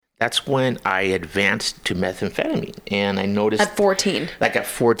That's when I advanced to methamphetamine, and I noticed At 14. Like at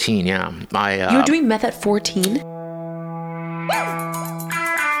 14, yeah. You were doing meth at 14?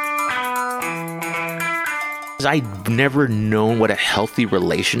 I'd never known what a healthy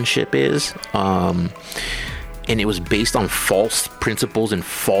relationship is, and it was based on false principles and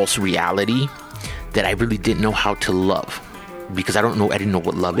false reality that I really didn't know how to love, because I didn't know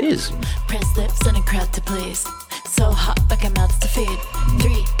what love is. Press lips in a crowd to please. So hot, like a mouth to feed.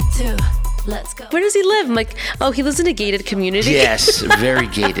 3, 2, let's go. Where does he live? I'm like, oh, he lives in a gated community. Yes, very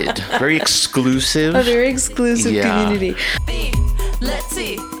gated, very exclusive. A very exclusive community. Let's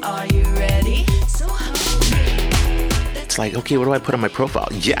see, are you ready? So It's like, okay, what do I put on my profile?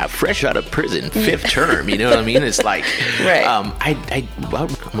 Yeah, fresh out of prison, 5th term. You know what I mean? It's like, right. I'm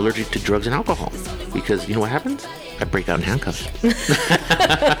allergic to drugs and alcohol, because you know what happens? I break out in handcuffs. For the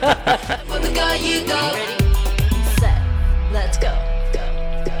guy you go. Ready, set, let's go.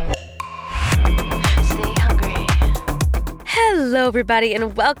 Stay hungry. Hello, everybody,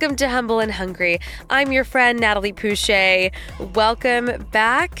 and welcome to Humble and Hungry. I'm your friend, Natalie Pouchet. Welcome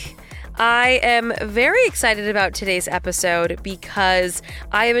back. I am very excited about today's episode because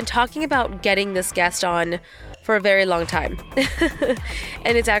I have been talking about getting this guest on for a very long time.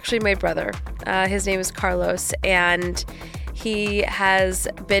 And it's actually my brother. His name is Carlos, and he has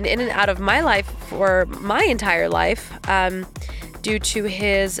been in and out of my life for my entire life due to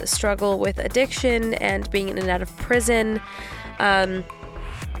his struggle with addiction and being in and out of prison. And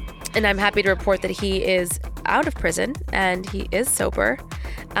I'm happy to report that he is out of prison and he is sober.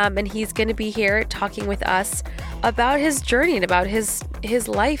 And he's going to be here talking with us about his journey and about his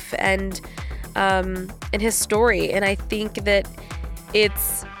life and his story. And I think that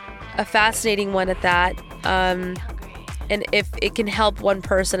it's a fascinating one at that. And if it can help one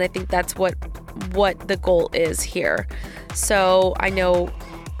person, I think that's what the goal is here. So I know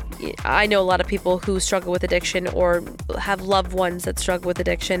a lot of people who struggle with addiction or have loved ones that struggle with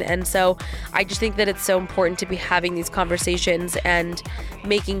addiction. And so I just think that it's so important to be having these conversations and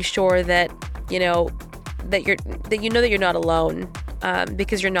making sure that, that you're not alone,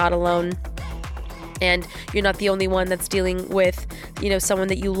 because you're not alone and you're not the only one that's dealing with, someone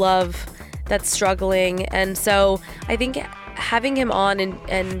that you love that's struggling. And so I think having him on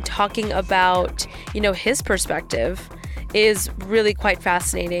and talking about, his perspective is really quite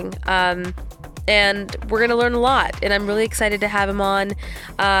fascinating. And we're going to learn a lot, and I'm really excited to have him on.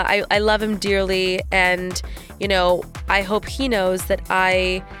 I love him dearly, and, I hope he knows that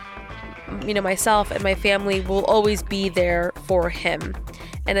I, myself and my family will always be there for him.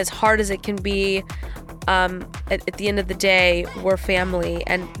 And as hard as it can be, at the end of the day, we're family,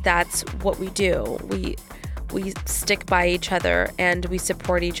 and that's what we do. We stick by each other, and we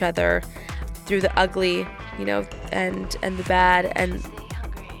support each other through the ugly, and the bad, and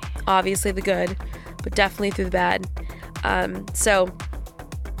obviously the good, but definitely through the bad. So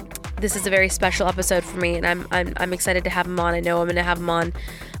this is a very special episode for me, and I'm excited to have him on. I know I'm going to have him on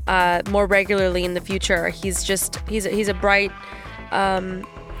more regularly in the future. He's a bright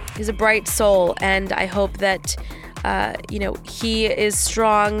soul, and I hope that he is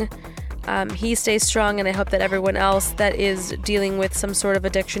strong. He stays strong, and I hope that everyone else that is dealing with some sort of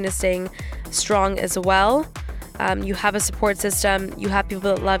addiction is staying strong as well. You have a support system, you have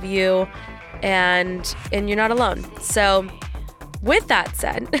people that love you, and you're not alone. So with that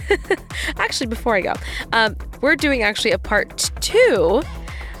said, actually, before I go, we're doing actually a part 2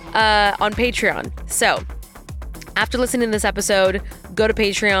 on Patreon. So after listening to this episode, go to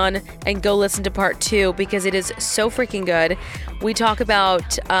Patreon and go listen to part 2, because it is so freaking good. We talk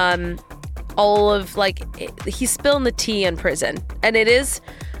about all of, he's spilling the tea in prison, and it is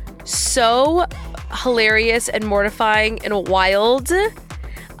so hilarious and mortifying and wild.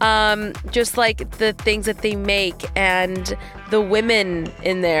 Just like the things that they make, and the women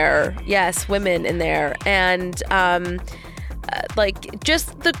in there. Yes, women in there. And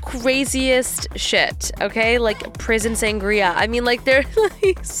just the craziest shit, okay? Like prison sangria. I mean, they're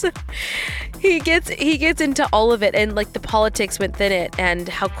he gets into all of it, and the politics within it, and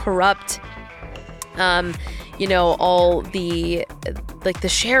how corrupt all the the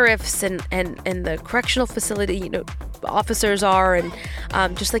sheriffs and the correctional facility officers are, and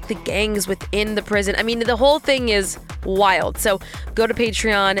just the gangs within the prison. I mean, the whole thing is wild. So go to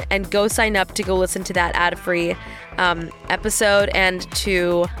Patreon and go sign up to go listen to that ad-free episode, and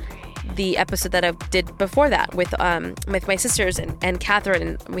to the episode that I did before that with my sisters and Catherine,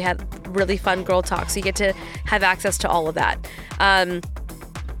 and we had really fun girl talk. So you get to have access to all of that.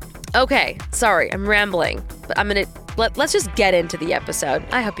 Okay, sorry, I'm rambling, but let's just get into the episode.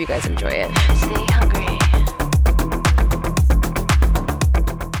 I hope you guys enjoy it. Stay hungry.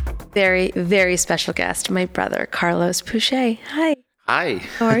 very, very special guest, my brother, Carlos Puche. Hi. Hi.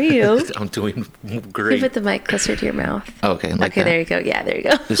 How are you? I'm doing You great. put the mic closer to your mouth. Okay, like Okay, that. there you go. Yeah, there you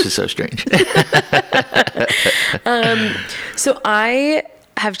go. This is so strange. So I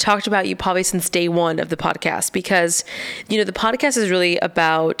have talked about you probably since day one of the podcast because, the podcast is really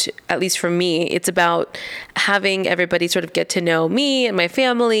about, at least for me, it's about having everybody sort of get to know me and my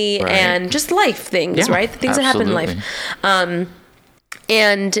family Right. and just life things, Yeah, right? The things that happen in life. absolutely.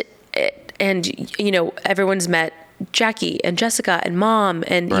 And everyone's met Jackie and Jessica and Mom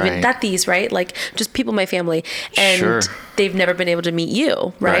and even Right. Tatis, right? Like just people in my family. And Sure. they've never been able to meet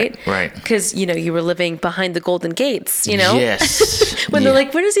you, right? Right. Because, you were living behind the Golden Gates, you know? Yes. When Yeah. they're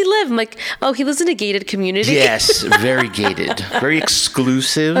like, where does he live? I'm like, oh, he lives in a gated community. Yes, very gated, very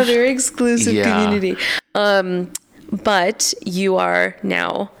exclusive. A very exclusive Yeah. community. But you are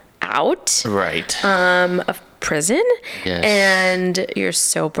now out Right. of prison. Yes. And you're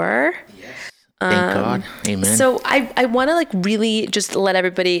sober. Thank God. Amen. So I want to really just let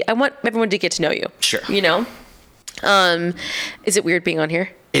I want everyone to get to know you. Sure. Is it weird being on here?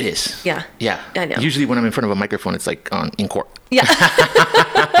 It is. Yeah. Yeah. I know. Usually when I'm in front of a microphone, it's like in court. Yeah.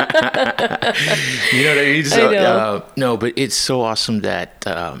 You know what I mean? So, I know. no, but it's so awesome that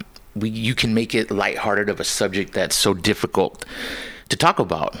you can make it lighthearted of a subject that's so difficult to talk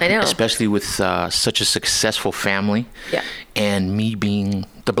about. I know. Especially with such a successful family. Yeah. And me being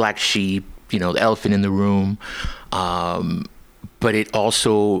the black sheep, the elephant in the room. But it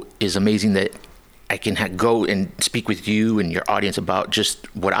also is amazing that I can go and speak with you and your audience about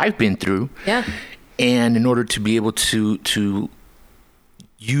just what I've been through. Yeah. And in order to be able to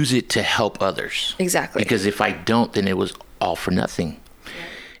use it to help others. Exactly. Because if I don't, then it was all for nothing.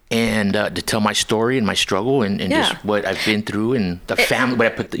 And to tell my story and my struggle and Yeah. just what I've been through and the family, what I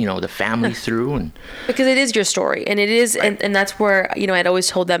put, the family through. And Because it is your story, and it is, and that's where I'd always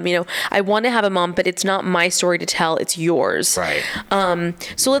told them, I want to have a mom, but it's not my story to tell; it's yours. Right.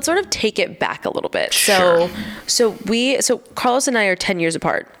 So let's sort of take it back a little bit. Sure. So Carlos and I are 10 years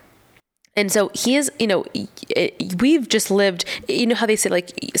apart. And so he is, we've just lived, how they say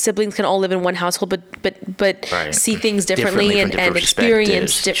like siblings can all live in one household, but Right. see things differently, Differently from and different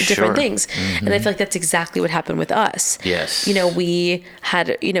experience perspectives. different Sure. things. And I feel like that's exactly what happened with us. Yes. We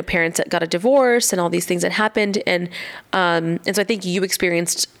had, parents that got a divorce and all these things that happened. And so I think you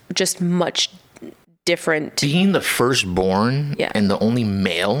experienced just much different. being the firstborn Yeah. and the only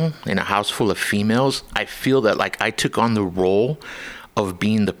male in a house full of females, I feel that I took on the role of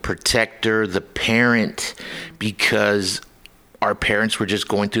being the protector, the parent, because our parents were just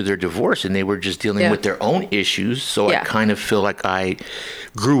going through their divorce and they were just dealing Yeah. with their own issues. So Yeah. I kind of feel like I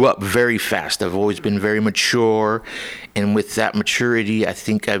grew up very fast. I've always been very mature. And with that maturity, I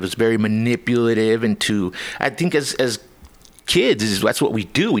think I was very manipulative I think as kids, that's what we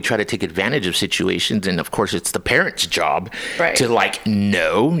do. We try to take advantage of situations, and of course, it's the parents' job Right. to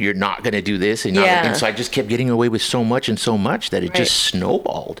no, you're not going to do this, and, Yeah. and so I just kept getting away with so much that it just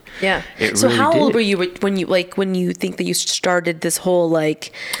snowballed. Yeah. It So really how old did. were you when you think that you started this whole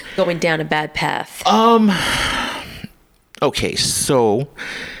going down a bad path? Okay, so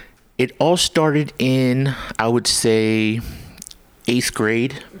it all started in, I would say, 8th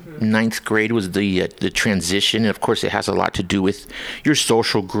grade. 9th grade was the transition. And of course, it has a lot to do with your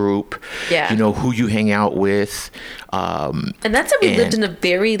social group, Yeah. who you hang out with. And that's how we lived in a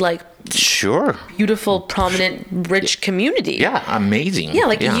very Sure. beautiful, prominent, rich community. Yeah, amazing.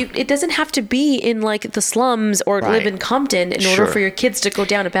 Yeah, it doesn't have to be in the slums or live Right. in Compton in order Sure. for your kids to go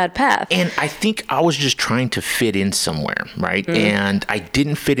down a bad path. And I think I was just trying to fit in somewhere, right? And I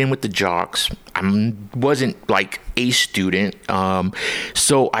didn't fit in with the jocks. I wasn't a student.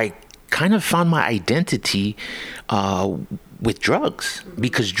 So I kind of found my identity with drugs,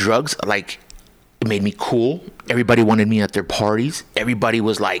 because drugs, it made me cool. Everybody wanted me at their parties. Everybody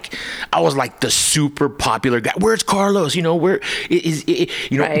was I was the super popular guy. Where's Carlos? Where is it?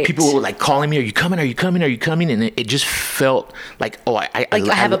 Right. People were calling me, are you coming? Are you coming? Are you coming? And it just felt I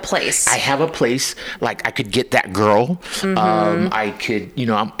have a place. I have a place. I could get that girl. I could,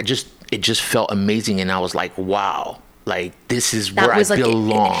 it just felt amazing. And I was wow. This is where I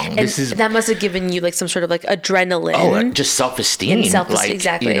belong. That must have given you some sort of adrenaline. Oh, just self-esteem. And self-esteem,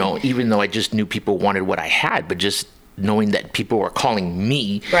 exactly. Even though I just knew people wanted what I had, but just knowing that people were calling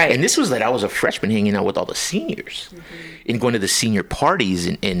me. Right. And this was I was a freshman hanging out with all the seniors and going to the senior parties.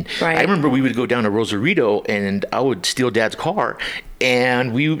 And Right. I remember we would go down to Rosarito and I would steal Dad's car.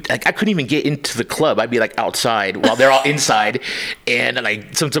 And I couldn't even get into the club. I'd be outside while they're all inside. And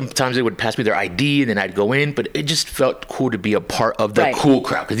sometimes they would pass me their ID and then I'd go in. But it just felt cool to be a part of the Right. cool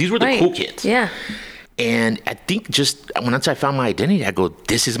crowd, because these were the Right. cool kids. Yeah. And I think just once I found my identity, I go,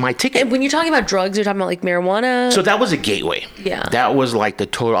 this is my ticket. And when you're talking about drugs, you're talking about like marijuana. So that was a gateway. Yeah. That was like the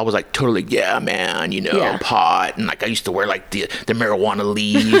total, I was like totally, yeah, man, Yeah. pot. And like I used to wear like the marijuana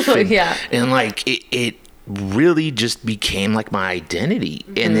leaf. And, Yeah. And like it really just became like my identity.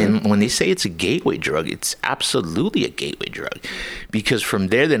 And then when they say it's a gateway drug, it's absolutely a gateway drug. Because from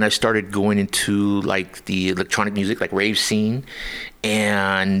there, then I started going into like the electronic music, like rave scene.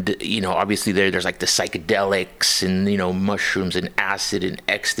 And, obviously there's like the psychedelics and, mushrooms and acid and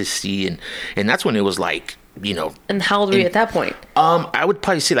ecstasy. And that's when it was like, And how old were you at that point? I would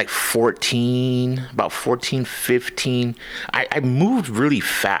probably say like 14, about 14, 15. I moved really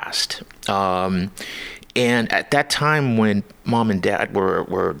fast. And at that time when mom and dad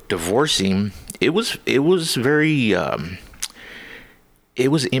were divorcing, it was very, it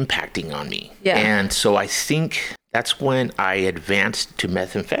was impacting on me. Yeah. And so I think that's when I advanced to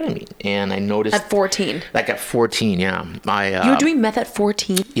methamphetamine. And I noticed... At 14? Like at 14, yeah. You were doing meth at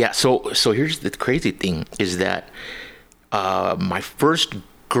 14? Yeah, so here's the crazy thing is that my first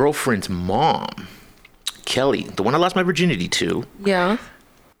girlfriend's mom, Kelly, the one I lost my virginity to, Yeah.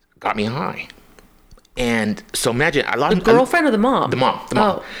 got me high. And so imagine, I lost... The girlfriend or the mom? The mom.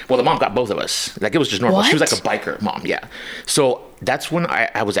 Oh. Well, the mom got both of us. Like, it was just normal. What? She was like a biker mom, yeah. So that's when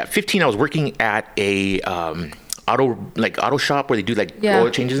I was at 15. I was working at a... auto shop where they do like Yeah. oil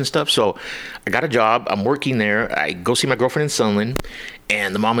changes and stuff. So I got a job. I'm working there. I go see my girlfriend in Sunland,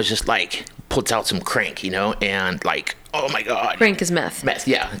 and the mom is just like puts out some crank, and like, oh my god, Crank is meth. meth.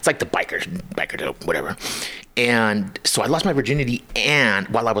 Yeah, it's like the biker dope, whatever. And so I lost my virginity, and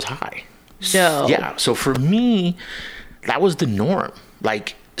while I was high. No. Yeah. So for me, that was the norm.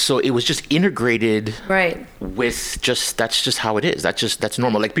 Like. So it was just integrated Right. with that's just how it is. That's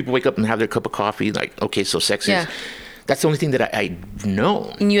normal. Like people wake up and have their cup of coffee. Like, okay, so sex Yeah. is, that's the only thing that I've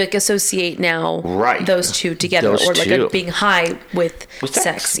known. And you like associate now Right. those two together, Those or like two. being high with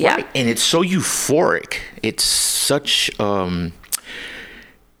sex. Yeah. Right. And it's so euphoric. It's such, the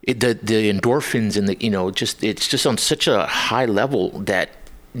endorphins and it's just on such a high level that,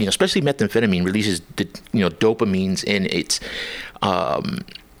 especially methamphetamine releases the, dopamines, and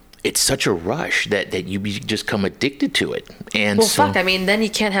it's such a rush that you just become addicted to it. And Well, so, fuck. I mean, then you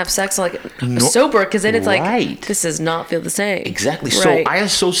can't have sex like sober, because then it's Right. like, this does not feel the same. Exactly. Right. So I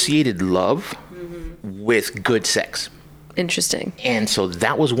associated love with good sex. Interesting. And so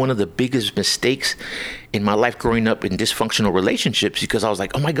that was one of the biggest mistakes in my life growing up in dysfunctional relationships, because I was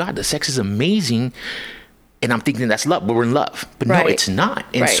like, oh my God, the sex is amazing. And I'm thinking that's love, but we're in love. But Right. no, it's not.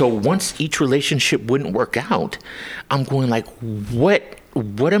 And Right. so once each relationship wouldn't work out, I'm going like,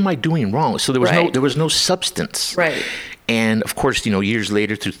 what am I doing wrong? So Right. there was no substance. Right. And of course, years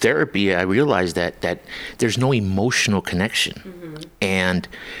later through therapy, I realized that there's no emotional connection. And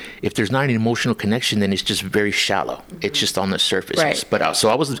if there's not an emotional connection, then it's just very shallow. It's just on the surface. Right. But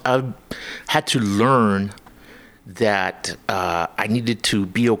I had to learn that I needed to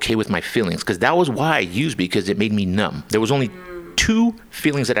be okay with my feelings, because that was why I used, because it made me numb. There was only two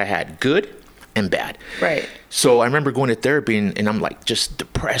feelings that I had, good and bad. Right. So I remember going to therapy, and I'm like just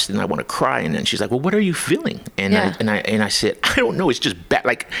depressed, and I want to cry. And then she's like, well, what are you feeling? And Yeah. I said, I don't know. It's just bad.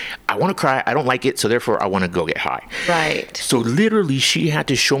 Like, I want to cry. I don't like it. So therefore I want to go get high. Right. So literally she had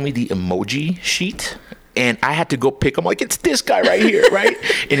to show me the emoji sheet, and I had to go pick. I'm like, it's this guy right here, right?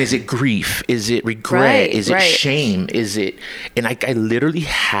 And is it grief? Is it regret? Right, is it right. shame? Is it? And I literally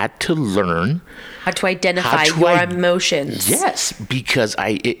had to learn How to identify to your id- emotions. Yes, because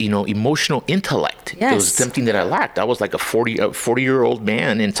emotional intellect. It was Yes. something that I lacked. I was like a 40-year-old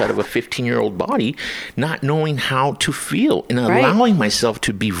man inside of a 15-year-old body, not knowing how to feel and Right. allowing myself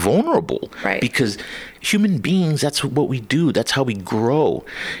to be vulnerable. Right. Because human beings, that's what we do. That's how we grow.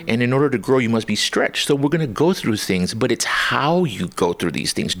 And in order to grow, you must be stretched. So we're going to go through things, but it's how you go through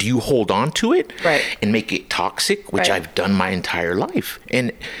these things. Do you hold on to it Right. and make it toxic, which Right. I've done my entire life?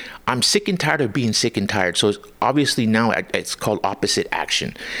 And I'm sick and tired of being sick and tired. So obviously now it's called opposite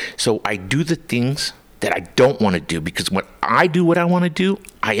action. So I do the things that I don't want to do, because when I do what I want to do,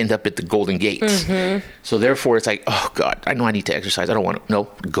 I end up at the Golden Gates. So therefore it's like, oh God, I know I need to exercise. I don't want to. No,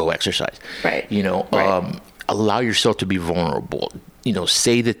 go exercise. Right. Right. Allow yourself to be vulnerable.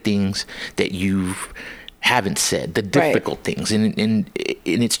 Say the things that you haven't said, the difficult things. And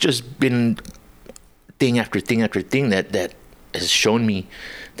it's just been thing after thing after thing that has shown me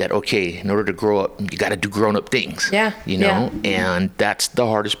that, okay, in order to grow up, you got to do grown up things. Yeah. You know, and that's the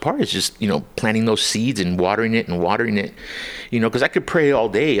hardest part, is just, you know, planting those seeds and watering it, you know, because I could pray all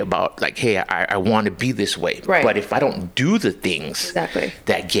day about like, hey, I want to be this way. Right. But if I don't do the things Exactly.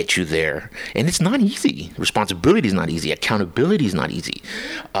 that get you there, and it's not easy. Responsibility is not easy. Accountability is not easy.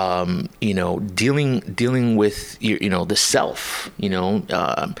 You know, dealing with you know, the self, you know,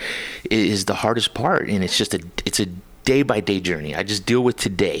 is the hardest part, and it's a day by day journey. I just deal with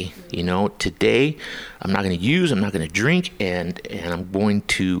today. You know, today I'm not going to use, I'm not going to drink, and I'm going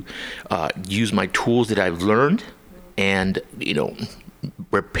to use my tools that I've learned, and, you know,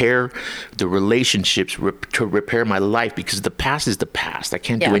 repair the relationships, to repair my life, because the past is the past. I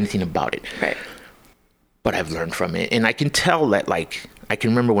can't do anything about it. Right. But I've learned from it, and I can tell that, like, I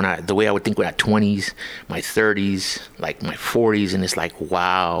can remember the way I would think when I had 20s, my 30s, like my 40s, and it's like,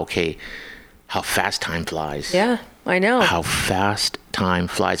 wow, okay, how fast time flies. Yeah, I know. How fast time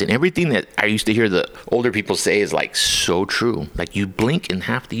flies. And everything that I used to hear the older people say is like so true. Like, you blink and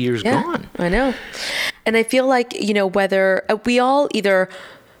half the year's gone. I know. And I feel like, you know, whether we all either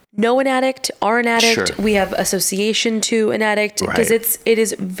know an addict, are an addict, Sure. we have association to an addict, because Right. it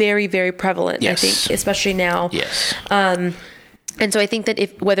is very, very prevalent, Yes. I think, especially now. Yes. And so I think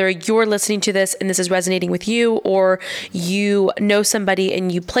that whether you're listening to this and this is resonating with you, or you know somebody and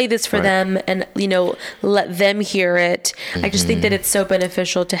you play this for Right. them and, you know, let them hear it, I just think that it's so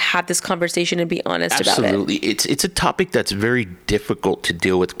beneficial to have this conversation and be honest about it. Absolutely. It's a topic that's very difficult to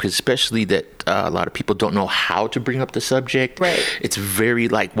deal with, because especially that a lot of people don't know how to bring up the subject. Right. It's very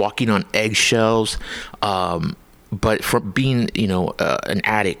like walking on eggshells. But from being, you know, an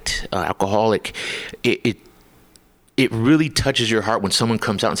addict, alcoholic, it really touches your heart when someone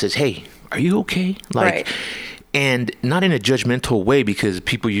comes out and says, hey, are you okay? Like, Right. and not in a judgmental way, because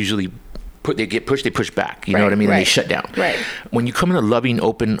people usually they push back. You know what I mean? And they shut down. Right. When you come in a loving,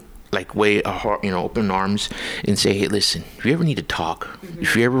 open, like way, you know, open arms, and say, hey, listen, if you ever need to talk,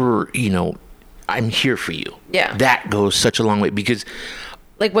 if you ever, you know, I'm here for you. Yeah. That goes such a long way, because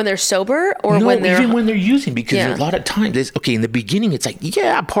Like when they're sober, or no, when they're even when they're using, because Yeah. a lot of times, in the beginning, it's like,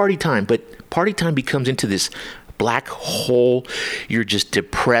 yeah, party time, but party time becomes into this black hole. You're just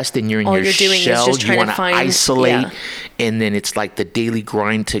depressed, and you're in All your you're doing is shell. just You trying to want to find- isolate, yeah. and then it's like the daily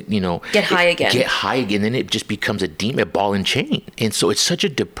grind to, you know, Get high again. Get high again. Then it just becomes a demon, a ball and chain. And so it's such a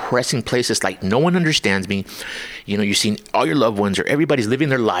depressing place. It's like, no one understands me. You know, you're seeing all your loved ones, or everybody's living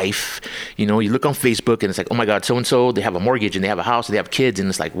their life. You know, you look on Facebook, and it's like, oh my God, so and so, they have a mortgage, and they have a house, and they have kids, and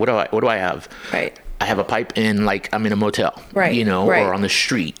it's like, what do I have? Right. I have a pipe, and like I'm in a motel. Right, You know, right. or on the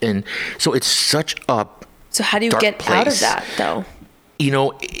street. And so it's such a, So how do you dark get out of place. that, though? you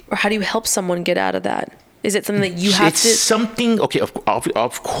know, Or how do you help someone get out of that? Is it something that you have it's to? something, okay,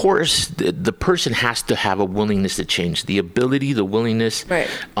 of course, the person has to have a willingness to change, the ability, the willingness, Right.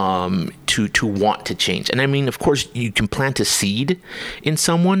 To want to change. And I mean, of course, you can plant a seed in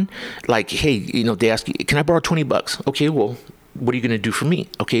someone, like, hey, you know, they ask you, can I borrow $20? Okay, well, what are you going to do for me?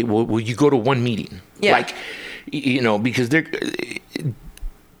 Okay, well, will you go to one meeting? Yeah. Like, you know, because they're,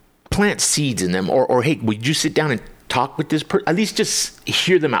 plant seeds in them, or hey, would you sit down and talk with this person? At least just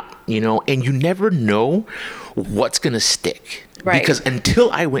hear them out, you know, and you never know what's going to stick. Right. Because until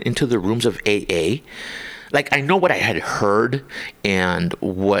I went into the rooms of AA, like, I know what I had heard and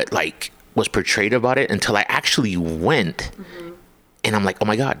what, like, was portrayed about it until I actually went. And I'm like, oh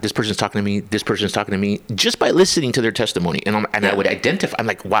my God, this person's talking to me. This person's talking to me, just by listening to their testimony. And I would identify, I'm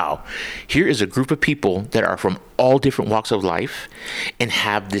like, wow, here is a group of people that are from all different walks of life and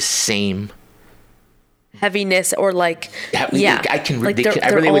have this same Heaviness, or like, I can. like I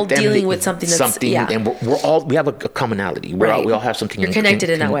they're relate all with them. dealing with something that's and we have a commonality. Right. We all have something. You're connected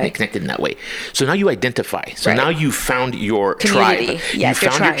in that way. Connected in that way. So now you identify. So Right. now you found your Community. tribe. Yes, you your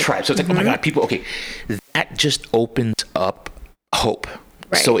found your tribe. tribe. So it's like, oh my God, people. Okay, that just opens up hope.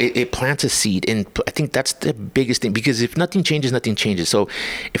 Right. So it plants a seed, and I think that's the biggest thing, because if nothing changes, nothing changes. So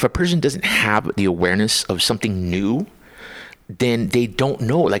if a person doesn't have the awareness of something new, then they don't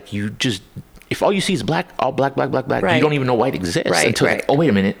know. Like, you just, if all you see is black, all black, Right. you don't even know white exists Right, until right. like, oh, wait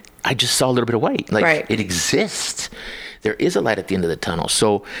a minute, I just saw a little bit of white. Like, Right. it exists. There is a light at the end of the tunnel.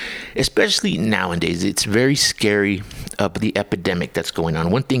 So especially nowadays, it's very scary, the epidemic that's going on.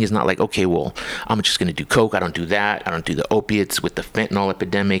 One thing is not like, okay, well, I'm just going to do coke. I don't do that. I don't do the opiates with the fentanyl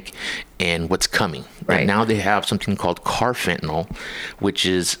epidemic and what's coming. Right. Now they have something called carfentanil, which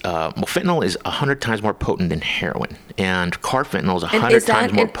is, fentanyl is 100 times more potent than heroin. And carfentanil is 100 is that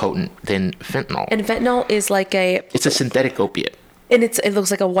times more an- potent than fentanyl. and fentanyl is like It's a synthetic opiate. and it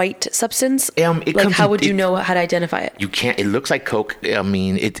looks like a white substance. It Like, comes how in- would you know how to identify it? You can't. It looks like coke. I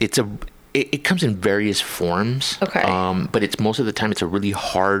mean, it's a. it comes in various forms. Okay. But it's most of the time it's a really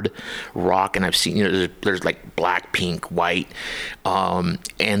hard rock, and I've seen there's like black, pink, white. And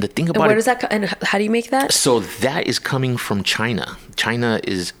the thing about where does that and how do you make that? So that is coming from China. China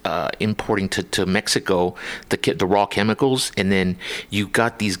is importing to Mexico the raw chemicals, and then you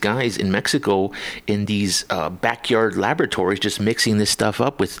got these guys in Mexico in these backyard laboratories just mixing this stuff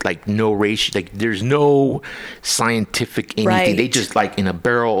up with like no ratio, like there's no scientific anything. Right. They just like in a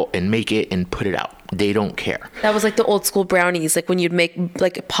barrel and make it and put it out. They don't care. That was like the old school brownies, like when you'd make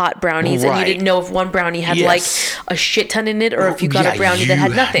like pot brownies and you Right. didn't know if one brownie had Yes. like a shit ton in it or if you got a brownie that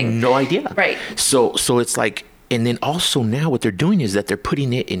had nothing. No idea. Right. So it's like, and then also now what they're doing is that they're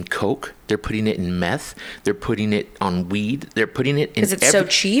putting it in coke, they're putting it in meth, they're putting it on weed, they're putting it in. Because it's so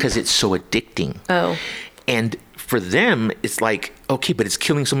cheap? Because it's so addicting. Oh. And for them, it's like, okay, but it's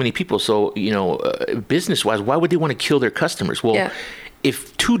killing so many people. So, business-wise, why would they want to kill their customers? Well, Yeah.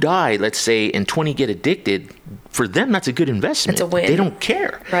 if 2 die, let's say, and 20 get addicted, for them, that's a good investment. It's a win. They don't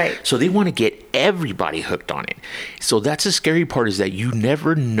care. Right. So they want to get everybody hooked on it. So that's the scary part, is that you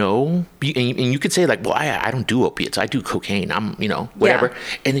never know. And you could say like, well, I don't do opiates. I do cocaine. I'm, whatever.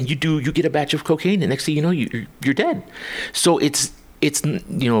 Yeah. And then you get a batch of cocaine, and next thing you know, you're dead. So it's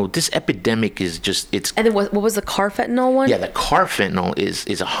this epidemic is just, it's. And then what was the carfentanil one? Yeah, the carfentanil is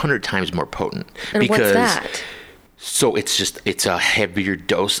 100 times more potent. And what's that? So it's a heavier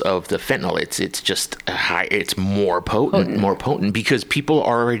dose of the fentanyl. It's just a high. It's more potent because people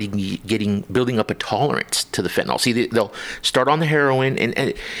are already building up a tolerance to the fentanyl. See, they'll start on the heroin and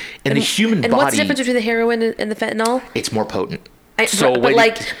the human body. And what's the difference between the heroin and the fentanyl? It's more potent. What is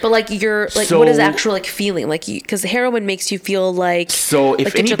the actual like feeling like? Because the heroin makes you feel like. So if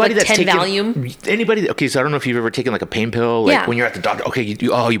like anybody that's 10 taken Valium. okay, so I don't know if you've ever taken like a pain pill, like when you're at the doctor. Okay, you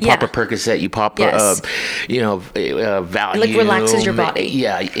pop a Percocet, you pop Valium, like relaxes your body.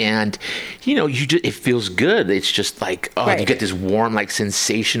 Yeah, and it feels good. It's just like you get this warm like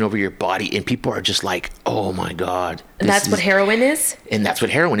sensation over your body, and people are just like, oh my god. And that's what heroin is? And that's what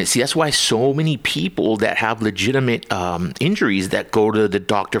heroin is. See, that's why so many people that have legitimate injuries that go to the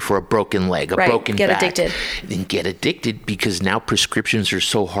doctor for a broken leg, broken back, and get addicted because now prescriptions are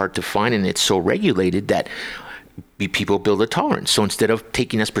so hard to find and it's so regulated that people build a tolerance. So instead of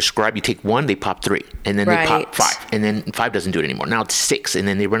taking as prescribed, you take 1, they pop 3, and then they pop 5, and then 5 doesn't do it anymore. Now it's 6, and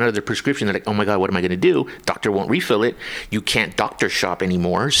then they run out of their prescription. They're like, oh my God, what am I going to do? Doctor won't refill it. You can't doctor shop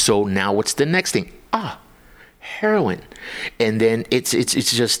anymore. So now what's the next thing? Heroin. And then it's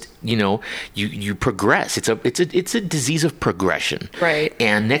just you progress. It's a disease of progression, right?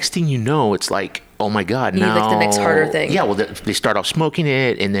 And next thing you know, it's like, oh my God, you now need like the next harder thing. Yeah, well, they start off smoking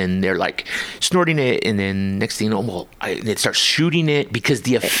it, and then they're like snorting it, and then next thing you know, they start shooting it because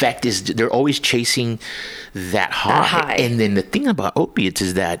the effect is they're always chasing that high. And then the thing about opiates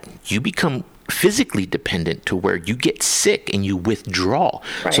is that you become physically dependent to where you get sick and you withdraw.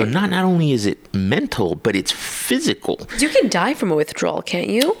 Right. So not only is it mental, but it's physical. You can die from a withdrawal, can't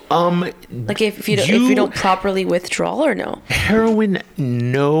you? Like if you don't properly withdraw, or no? Heroin,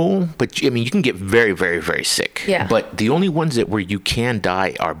 no, but you can get very, very, very sick. Yeah. But the only ones where you can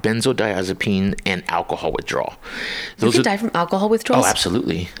die are benzodiazepine and alcohol withdrawal. You can die from alcohol withdrawals? Oh,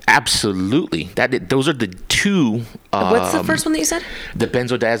 absolutely. Those are the 2. What's the first one that you said? The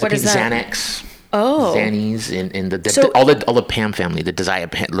benzodiazepine, Xanax. Oh, Xannies and all the PAM family, the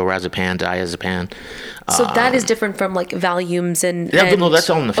lorazepam, diazepam. So that is different from like Valiums and. No, that's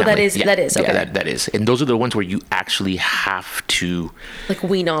all in the family. That is okay. Yeah, that is, and those are the ones where you actually have to like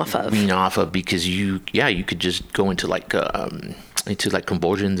wean off of because you could just go into like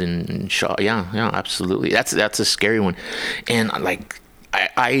convulsions and shock. Yeah, absolutely. That's a scary one, and like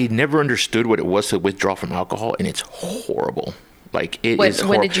I never understood what it was to withdraw from alcohol, and it's horrible. Like it is.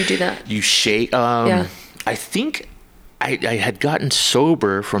 When did you do that? You shake. I think I had gotten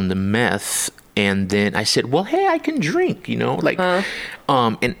sober from the meth, and then I said, "Well, hey, I can drink." And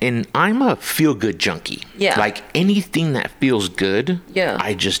I'm a feel good junkie. Yeah. Like anything that feels good. Yeah.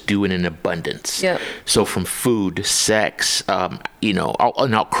 I just do it in abundance. Yeah. So from food, sex, I'll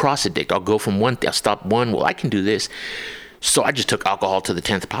cross addict. I'll go from one thing. I'll stop one. Well, I can do this. So I just took alcohol to the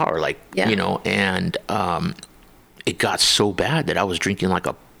 10th power, and. It got so bad that I was drinking like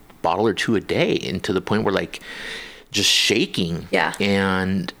a bottle or 2 a day, and to the point where like just shaking. Yeah.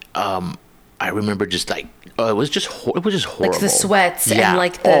 And I remember just like it was just horrible. Like the sweats and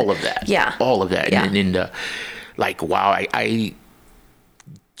like all of that. Yeah. All of that. Yeah. And like wow, I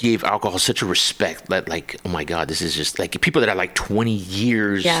gave alcohol such a respect that, like, oh my God, this is just like people that are like 20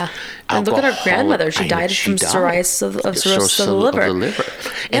 years. Yeah. And look at our grandmother. She died from cirrhosis of the liver.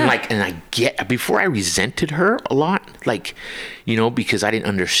 And I get, before I resented her a lot, like, you know, because I didn't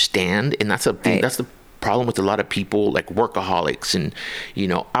understand. And that's that's the problem with a lot of people, like workaholics and, you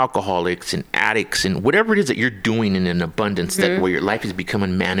know, alcoholics and addicts and whatever it is that you're doing in an abundance, that where your life is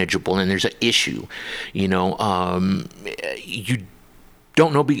becoming unmanageable and there's an issue, you know, you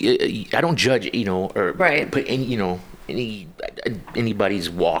don't know. I don't judge, you know, or put any, you know, anybody's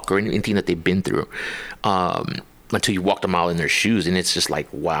walk or anything that they've been through, until you walk them out in their shoes, and it's just like,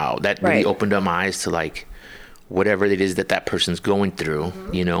 wow, that really opened up my eyes to like whatever it is that person's going through,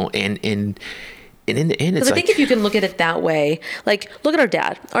 you know, and in the end, it's like, I think if you can look at it that way, like, look at our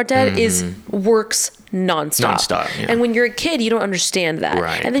dad. Our dad works nonstop. Yeah. And when you're a kid, you don't understand that.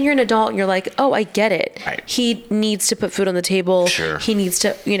 Right. And then you're an adult and you're like, oh, I get it. Right. He needs to put food on the table. Sure. He needs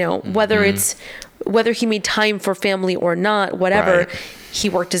to, you know, whether he made time for family or not, whatever, he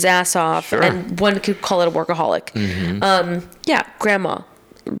worked his ass off. Sure. And one could call it a workaholic. Grandma.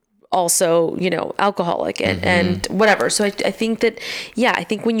 Also, you know, alcoholic and whatever. So I think that, I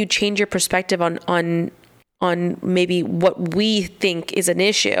think when you change your perspective on maybe what we think is an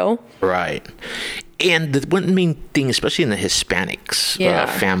issue. Right. And the one main thing, especially in the Hispanics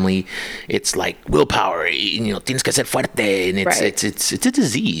family, it's like willpower, you know, tienes que ser fuerte, and it's a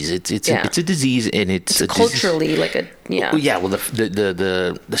disease. It's a disease, and it's a culturally disease. Like a Well,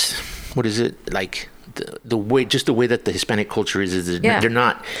 the what is it, like the way that the Hispanic culture is they're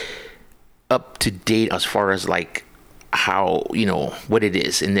not up to date as far as like how, you know, what it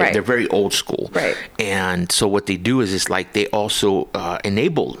is, and they're very old school, and so what they do is, it's like they also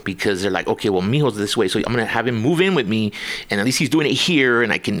enable, because they're like, okay, well, mijo's this way, so I'm gonna have him move in with me, and at least he's doing it here,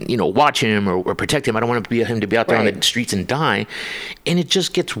 and I can, you know, watch him or protect him. I don't want him to be out there on the streets and die, and it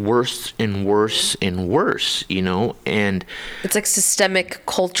just gets worse and worse and worse, you know. And it's like systemic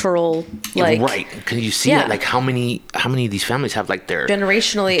cultural, like, because you see it, like how many of these families have like their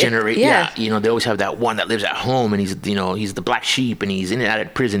generationally, you know, they always have that one that lives at home, and he's, you know, he's the black sheep, and he's in and out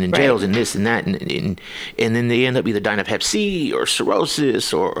of prison and jails and this and that, and then they end up either dying of Hep C or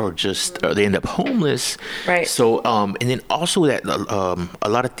cirrhosis or they end up homeless. So and then also that a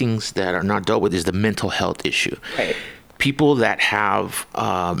lot of things that are not dealt with is the mental health issue. People that have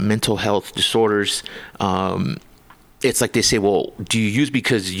mental health disorders, it's like they say, well, do you use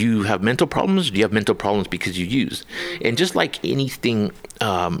because you have mental problems? Or do you have mental problems because you use? And just like anything,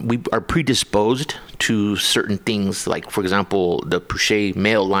 we are predisposed to certain things. Like, for example, the Pouchet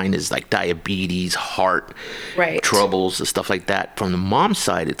male line is like diabetes, heart troubles, stuff like that. From the mom's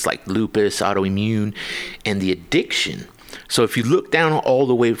side, it's like lupus, autoimmune, and the addiction. So if you look down all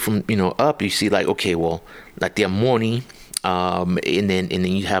the way from, you know, up, you see like, okay, well, like the Amoni, and then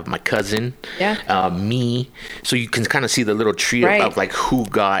you have my cousin, me. So you can kind of see the little tree of like who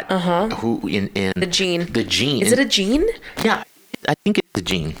got who in the gene. Is it a gene? Yeah, I think it's a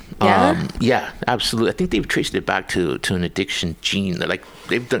gene. Yeah, absolutely. I think they've traced it back to an addiction gene. Like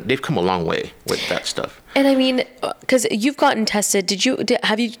they've come a long way with that stuff. And I mean, because you've gotten tested,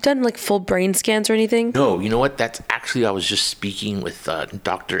 have you done like full brain scans or anything? No, you know what? That's actually, I was just speaking with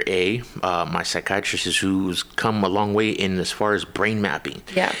Dr. A, my psychiatrist, who's come a long way in as far as brain mapping.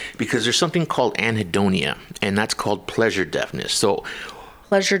 Yeah. Because there's something called anhedonia, and that's called pleasure deafness. So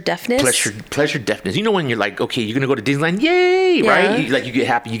pleasure deafness? Pleasure deafness. You know when you're like, okay, you're going to go to Disneyland, yay, right? You get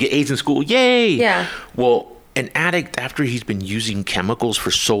happy, you get A's in school, yay. Yeah. Well, an addict, after he's been using chemicals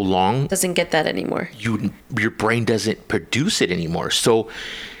for so long, doesn't get that anymore. Your brain doesn't produce it anymore. So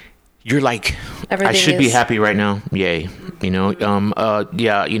you're like, everything I should be happy right now. Yay. You know,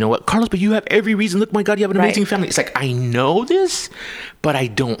 you know what, Carlos, but you have every reason. Look, my God, you have an amazing family. It's like, I know this, but I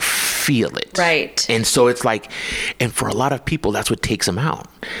don't feel it. Right. And so it's like, and for a lot of people, that's what takes them out.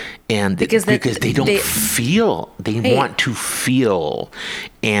 And because they don't feel, they want to feel,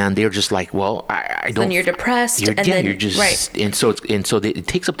 and they're just like, well, I don't. Then you're depressed, you're just and so it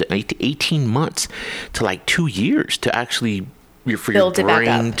takes up to 18 months to like 2 years to actually for your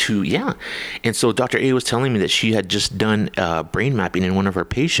brain to And so Dr. A was telling me that she had just done brain mapping in one of her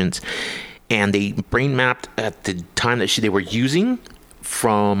patients, and they brain mapped at the time that they were using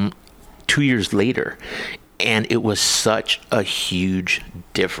from 2 years later. And it was such a huge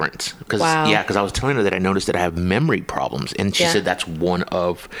difference. Because I was telling her that I noticed that I have memory problems. And she said that's one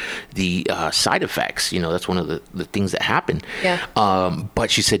of the side effects. You know, that's one of the things that happen. Yeah. But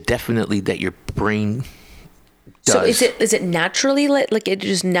she said definitely that your brain does. So is it naturally like it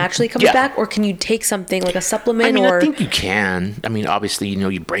just naturally comes back? Or can you take something like a supplement? I mean, I think you can. I mean, obviously, you know,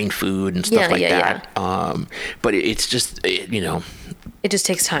 you brain food and stuff like that. But it's just, you know, It just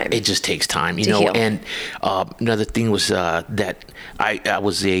takes time. It just takes time, you to know. heal. And another thing was that I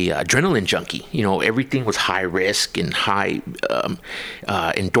was a adrenaline junkie. You know, everything was high risk and high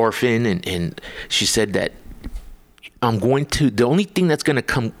endorphin. And she said that the only thing that's going to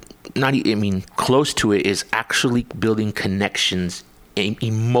come, close to it, is actually building connections,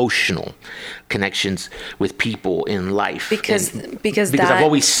 emotional connections with people in life. Because I've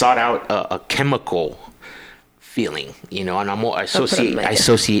always sought out a chemical feeling, you know, and I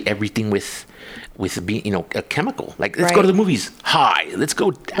associate everything with being, you know, a chemical. Like, let's go to the movies, high. Let's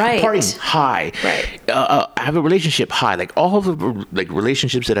go partying, high. Right. I have a relationship, high. Like, all of the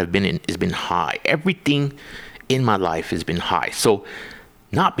relationships that I've been in has been high. Everything in my life has been high. So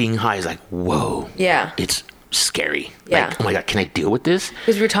not being high is like, whoa. Yeah. It's scary. Yeah. Like, oh my God, can I deal with this?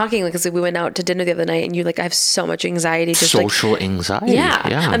 Because we were talking, because we went out to dinner the other night, and you like, I have so much anxiety. Just social anxiety. Yeah.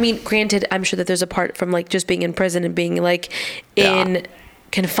 Yeah. I mean, granted, I'm sure that there's a part from like just being in prison and being like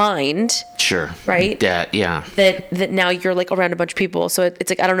confined. Sure. Right. That now you're like around a bunch of people. So it's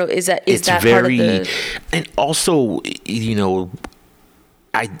like, I don't know. Is that part of the... And also, you know,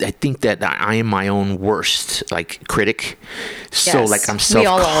 I think that I am my own worst critic. So Yes. like I'm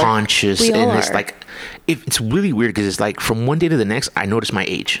self-conscious, We all and it's are. like it's really weird because it's like from one day to the next I notice my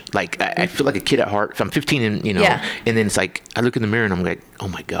age. Like I feel like a kid at heart. If I'm 15 and you know, and then it's like I look in the mirror and I'm like, oh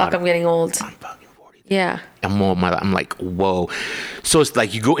my God, Fuck, I'm getting old. I'm fucking 40. Yeah. I'm like, whoa. So it's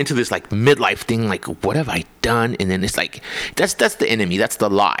like you go into this like midlife thing, like what have I done? And then it's like that's the enemy, that's the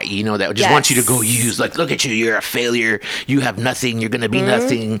lie, you know, that just wants you to go use, like, look at you, you're a failure, you have nothing, you're gonna be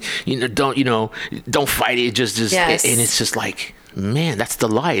nothing, don't fight it, just Yes. and it's just like, man, that's the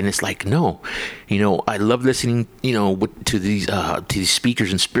lie. And it's like, no, you know, I love listening, you know, to these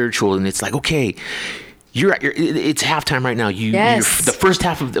speakers and spiritual, and it's like, okay, it's halftime right now. The first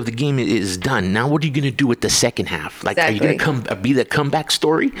half of the game is done. Now, what are you going to do with the second half? Like, Are you going to be the comeback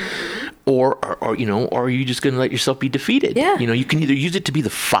story, or you know, or are you just going to let yourself be defeated? Yeah. You know, you can either use it to be the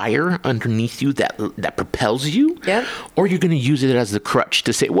fire underneath you that propels you, or you're going to use it as the crutch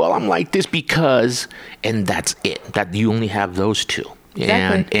to say, well, I'm like this because, and that's it. That you only have those two.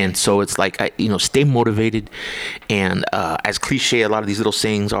 Exactly. And so it's like, stay motivated. And as cliche a lot of these little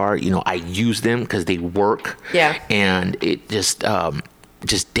sayings are, you know, I use them because they work. Yeah. And it just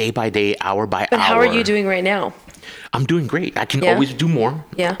day by day, hour by hour. But how are you doing right now? I'm doing great. I can always do more.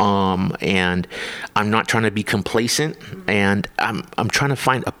 Yeah. And I'm not trying to be complacent, and I'm trying to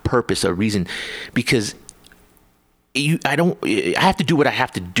find a purpose, a reason, because I have to do what I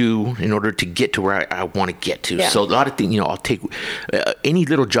have to do in order to get to where I want to get to. Yeah. So a lot of things, you know, I'll take any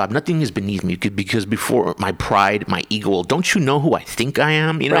little job. Nothing is beneath me because before my pride, my ego, don't you know who I think I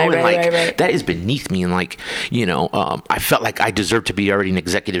am? You know, Right. that is beneath me. And like, you know, I felt like I deserved to be already an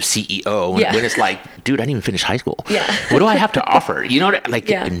executive CEO. And when it's like, dude, I didn't even finish high school. Yeah. What do I have to offer? You know, like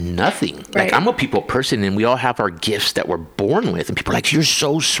nothing. Right. Like I'm a people person, and we all have our gifts that we're born with. And people are like, you're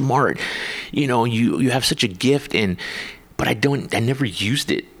so smart. You know, you have such a gift, but I never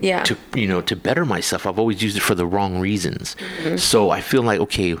used it to better myself. I've always used it for the wrong reasons. Mm-hmm. So I feel like,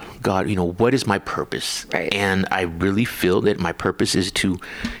 okay, God, you know, what is my purpose? Right. And I really feel that my purpose is to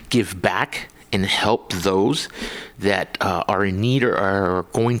give back and help those that are in need or are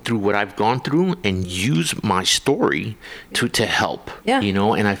going through what I've gone through, and use my story to help. Yeah. You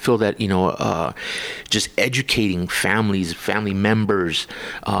know, and I feel that, you know, just educating families, family members,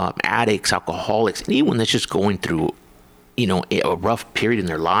 addicts, alcoholics, anyone that's just going through, you know, a rough period in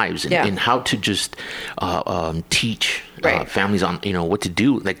their lives, and how to just teach families on, you know, what to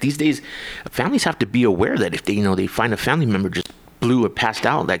do. Like these days, families have to be aware that if they find a family member just blew or passed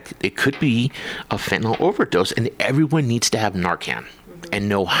out, like it could be a fentanyl overdose, and everyone needs to have Narcan and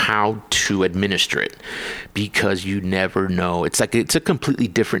know how to administer it, because you never know. It's like it's a completely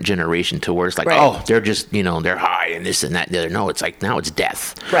different generation to where it's like, oh, they're just, you know, they're high and this and that. No, it's like now it's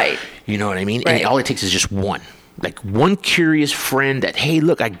death. Right. You know what I mean? Right. And all it takes is just one curious friend that, hey,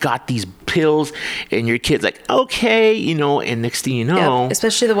 look, I got these pills, and your kid's like, okay, you know, and next thing you know,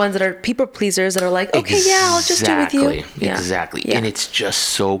 especially the ones that are people pleasers that are like, okay, I'll just do with you. Exactly. Yeah. And it's just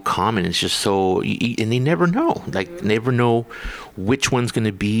so common. It's just so, and they never know, never know which one's going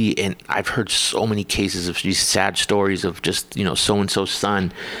to be. And I've heard so many cases of these sad stories of just, you know, so-and-so's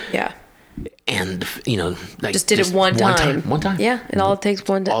son. Yeah. And, you know, like just did it one time. One time. Yeah. And all it takes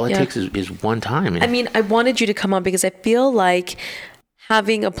one time. All it takes is one time. And I mean, I wanted you to come on because I feel like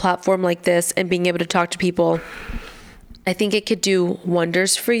having a platform like this and being able to talk to people I think it could do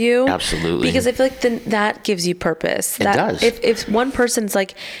wonders for you. Absolutely. Because I feel like that gives you purpose. It does. If one person's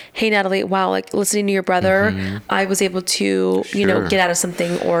like, hey, Natalie, wow, like listening to your brother, I was able to, get out of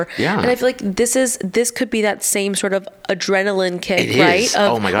something, or, and I feel like this could be that same sort of adrenaline kick, It right? is.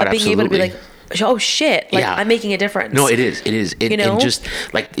 Oh my God, of being able to be absolutely. like, oh shit, like I'm making a difference. No, it is. And just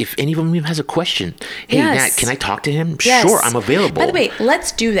like, if any of them has a question, hey, Nat, can I talk to him? Yes. Sure, I'm available. By the way,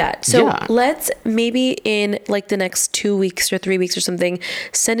 let's do that. So let's maybe in like the next 2 weeks or 3 weeks or something,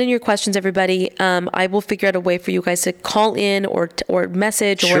 send in your questions, everybody. I will figure out a way for you guys to call in or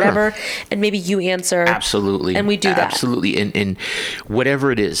message or whatever, and maybe you answer. Absolutely. And we do that. Absolutely. And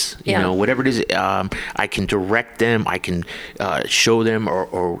whatever it is, whatever it is, I can direct them. I can show them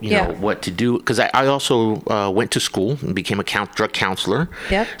or know what to do. Because I also went to school and became a drug counselor.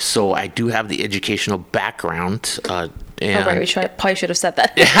 Yep. So I do have the educational background. And right, probably should have said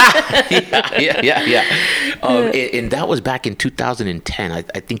that. And that was back in 2010. I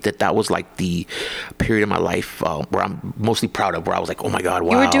think that was like the period of my life where I'm mostly proud of, where I was like, oh my God,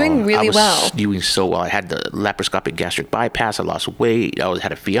 wow. You were doing really well. Doing so well. I had the laparoscopic gastric bypass. I lost weight. I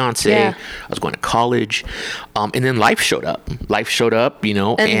had a fiance. I was going to college. And then life showed up. And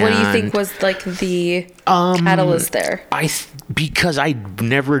what do you think was like the catalyst there? Because I'd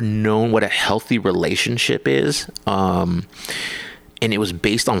never known what a healthy relationship is. And it was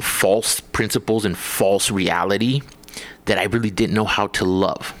based on false principles and false reality that I really didn't know how to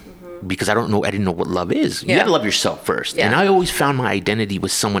love. Because I didn't know what love is. You gotta love yourself first. And I always found my identity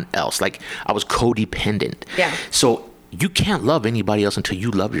with someone else. Like, I was codependent. So you can't love anybody else until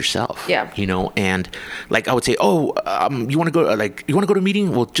you love yourself. And like, I would say, you want to go to a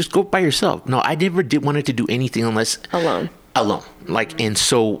meeting? Well, just go by yourself. No, I never wanted to do anything unless alone. Like, and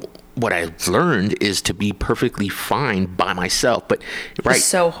so what I learned is to be perfectly fine by myself. But it's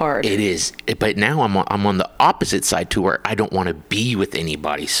so hard. It is. But now I'm on the opposite side, to where I don't want to be with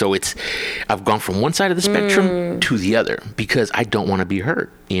anybody. So I've gone from one side of the spectrum to the other, because I don't want to be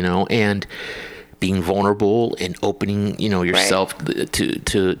hurt, and being vulnerable and opening, yourself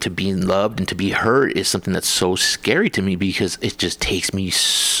to being loved and to be hurt is something that's so scary to me, because it just takes me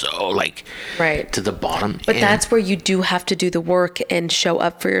so to the bottom. But that's where you do have to do the work and show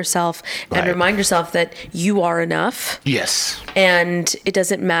up for yourself and remind yourself that you are enough. Yes. And it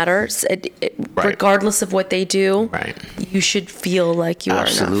doesn't matter. Regardless of what they do, you should feel like you are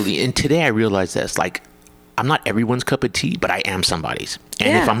enough. Absolutely. And today I realized that it's like, I'm not everyone's cup of tea, but I am somebody's.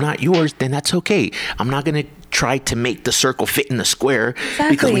 And if I'm not yours, then that's okay. I'm not going to try to make the circle fit in the square,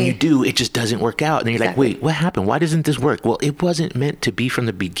 because when you do, it just doesn't work out. And then you're like, wait, what happened? Why doesn't this work? Well, it wasn't meant to be from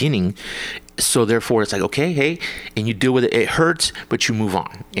the beginning. So therefore, it's like, okay, hey, and you deal with it. It hurts, but you move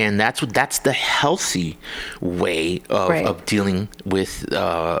on. And that's the healthy way of dealing with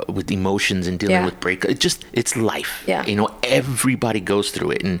emotions and dealing with breakup. It's life. Everybody goes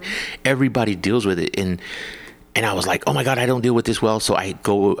through it, and everybody deals with it. And I was like, oh my God, I don't deal with this well. So I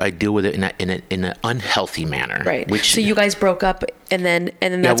deal with it in an unhealthy manner. Right. So you guys broke up, and then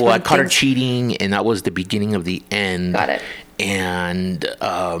that's when I caught her cheating, and that was the beginning of the end. Got it. And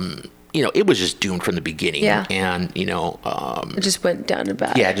it was just doomed from the beginning. And it just went down the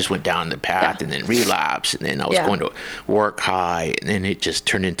path. It just went down the path, and then relapsed, and then I was going to work high, and then it just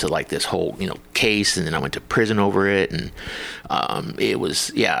turned into like this whole case, and then I went to prison over it, and it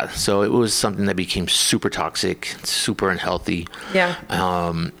was so it was something that became super toxic, super unhealthy.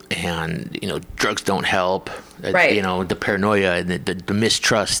 And drugs don't help. The paranoia and the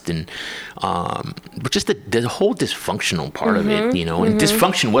mistrust, and but just the whole dysfunctional part of it, and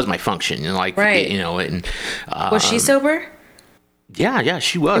dysfunction was my function, and was she sober? Yeah,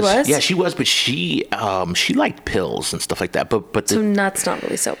 she was. Yeah, she was, but she liked pills and stuff like that. But so that's not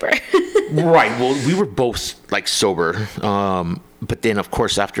really sober. Right. Well, we were both like sober. But then, of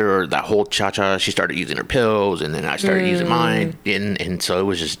course, after that whole cha-cha, she started using her pills, and then I started using mine, and so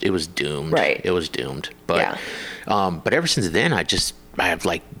it was doomed. Right. It was doomed. But but ever since then, I have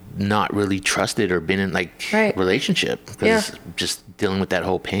like not really trusted or been in like relationship, because just dealing with that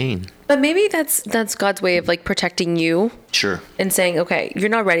whole pain. But maybe that's God's way of like protecting you. Sure. And saying, okay, you're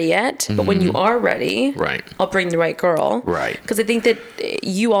not ready yet, but when you are ready, I'll bring the right girl. Right. Because I think that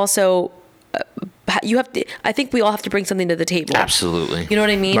you also. You have to. I think we all have to bring something to the table. Absolutely. You know what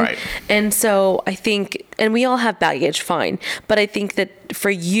I mean? Right. And so I think, and we all have baggage, fine. But I think that for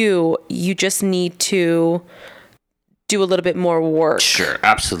you, you just need to do a little bit more work. Sure,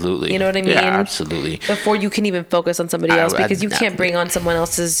 absolutely. You know what I mean? Yeah, absolutely. Before you can even focus on somebody else, because you can't bring on someone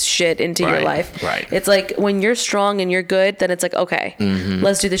else's shit into your life. Right. It's like when you're strong and you're good, then it's like, okay,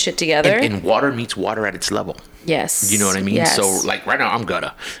 let's do this shit together. And water meets water at its level. Yes. You know what I mean? Yes. So like right now I'm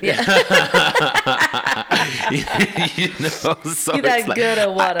gonna. Yeah. you know, so You're that it's like, good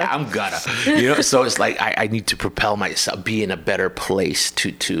at water. I'm gonna. You know, so it's like I need to propel myself, be in a better place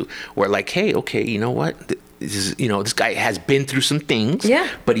to where like, hey, okay, you know what? This is, you know, this guy has been through some things,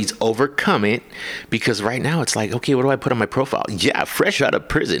 but he's overcome it, because right now it's like, okay, what do I put on my profile? Yeah, fresh out of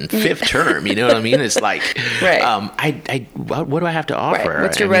prison, 5th term. You know what I mean? It's like, what do I have to offer? Right.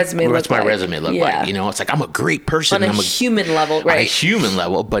 What's your resume look like? What's my resume look like? You know, it's like I'm a great person. On a human level, right? On a human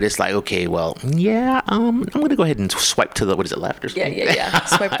level, but it's like, okay, well, yeah, I'm gonna go ahead and swipe to the, what is it, left or something? Yeah.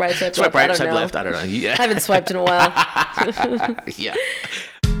 Swipe right, swipe left. Swipe right, swipe left. I don't know. Yeah. I haven't swiped in a while. Yeah.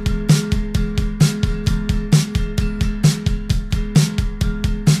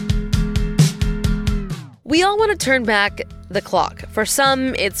 We all want to turn back the clock. For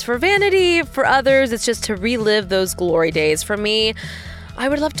some, it's for vanity. For others, it's just to relive those glory days. For me, I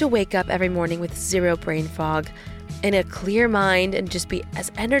would love to wake up every morning with zero brain fog and a clear mind and just be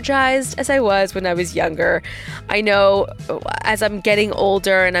as energized as I was when I was younger. I know as I'm getting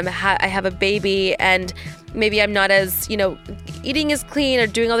older and I have a baby and maybe I'm not as, eating as clean or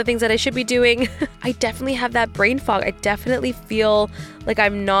doing all the things that I should be doing, I definitely have that brain fog. I definitely feel like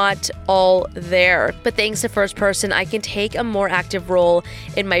I'm not all there. But thanks to First Person, I can take a more active role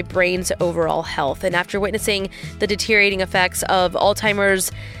in my brain's overall health. And after witnessing the deteriorating effects of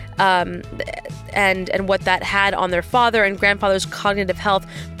Alzheimer's, and what that had on their father and grandfather's cognitive health,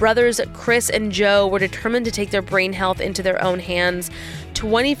 brothers Chris and Joe were determined to take their brain health into their own hands.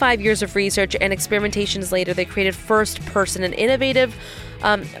 25 years of research and experimentations later, they created First Person, an innovative,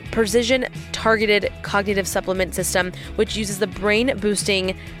 precision-targeted cognitive supplement system which uses the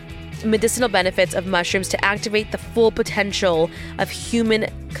brain-boosting medicinal benefits of mushrooms to activate the full potential of human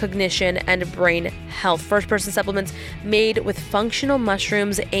cognition and brain health. First Person supplements made with functional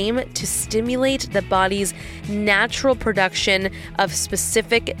mushrooms aim to stimulate the body's natural production of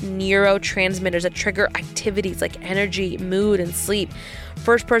specific neurotransmitters that trigger activities like energy, mood, and sleep.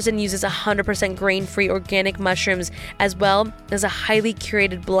 First Person uses 100% grain-free organic mushrooms as well as a highly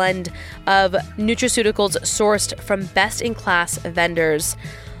curated blend of nutraceuticals sourced from best-in-class vendors.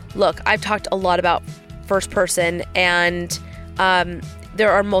 Look, I've talked a lot about First Person, and there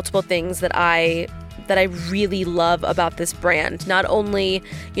are multiple things that I really love about this brand. Not only,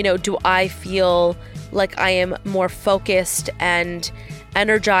 do I feel like I am more focused and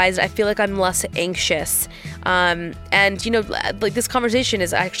energized, I feel like I'm less anxious. And, like this conversation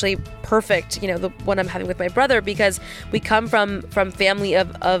is actually perfect, the one I'm having with my brother, because we come from family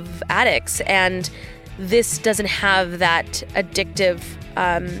of addicts, and this doesn't have that addictive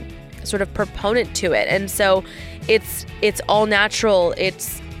sort of proponent to it, and so it's all natural.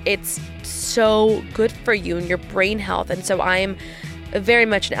 It's so good for you and your brain health, and so I'm very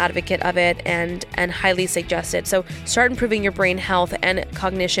much an advocate of it and highly suggest it. So start improving your brain health and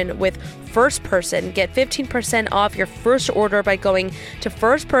cognition with First Person. Get 15% off your first order by going to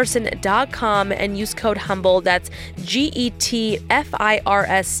firstperson.com and use code HUMBLE. That's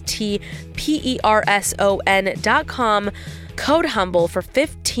GETFIRSTPERSON.com. Code HUMBLE for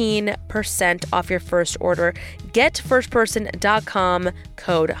 15% off your first order. Get firstperson.com,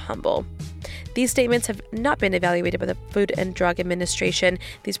 code HUMBLE. These statements have not been evaluated by the Food and Drug Administration.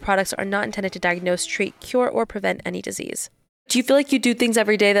 These products are not intended to diagnose, treat, cure, or prevent any disease. Do you feel like you do things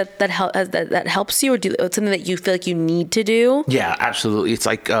every day that helps you, or do it's something that you feel like you need to do? Yeah, absolutely. It's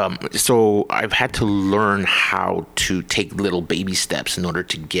like, so I've had to learn how to take little baby steps in order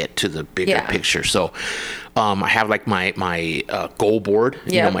to get to the bigger picture. So I have like my goal board,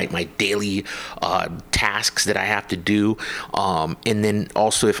 my daily tasks that I have to do. And then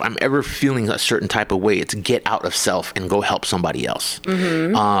also if I'm ever feeling a certain type of way, it's get out of self and go help somebody else.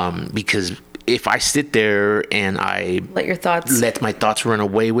 Because if I sit there and I let my thoughts run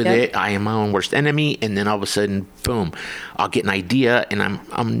away with it, I am my own worst enemy. And then all of a sudden, boom, I'll get an idea, and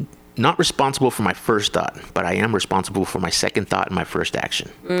I'm not responsible for my first thought, but I am responsible for my second thought and my first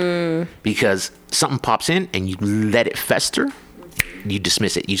action. Because something pops in and you let it fester, you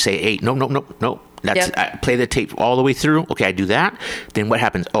dismiss it. You say, hey, no. That's I play the tape all the way through. Okay, I do that. Then what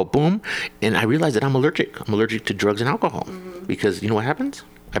happens? Oh, boom. And I realize that I'm allergic. I'm allergic to drugs and alcohol. Because you know what happens?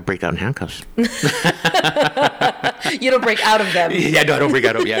 I break out in handcuffs. You don't break out of them. Yeah, no, I don't break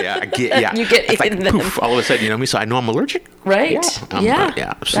out of them. Yeah. You get it's in like, them. Poof, all of a sudden, you know what I mean? So I know I'm allergic. Right.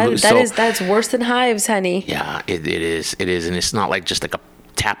 Yeah, absolutely. That's worse than hives, honey. Yeah, it is. And it's not like just like a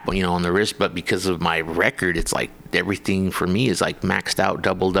tap, on the wrist, but because of my record, it's like everything for me is like maxed out,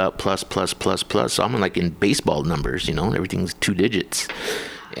 doubled up, plus. So I'm like in baseball numbers, everything's 2 digits.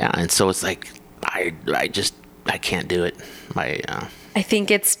 Yeah. And so it's like, I can't do it. I think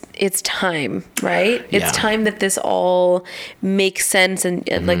it's time, right? Yeah. It's time that this all makes sense.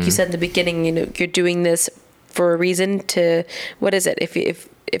 And like you said in the beginning, you're doing this for a reason to, what is it? If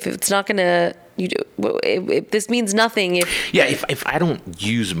it's not going to, if this means nothing. If I don't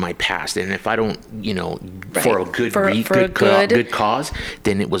use my past, and if I don't, for a good good cause,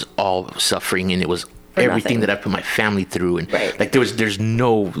 then it was all suffering, and it was everything that I put my family through, and like it was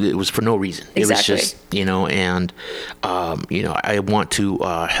for no reason. Exactly. It was just, and I want to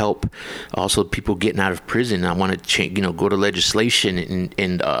help also people getting out of prison. I want to change, go to legislation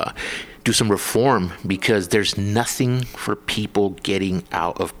and do some reform, because there's nothing for people getting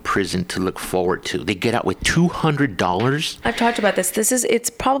out of prison to look forward to. They get out with $200. I've talked about this.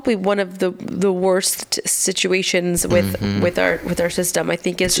 It's probably one of the worst situations with our system. I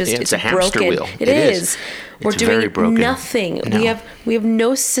think it's a hamster broken. wheel. It is. We're It's very doing broken. nothing. No. We have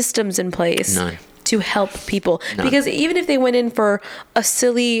no systems in place. None. To help people. None. Because even if they went in for a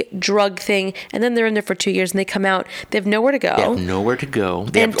silly drug thing and then they're in there for 2 years and they come out, they have nowhere to go. They have nowhere to go.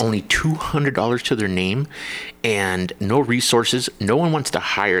 They have only $200 to their name and no resources. No one wants to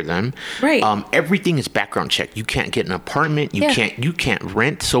hire them. Right. Everything is background check. You can't get an apartment. You can't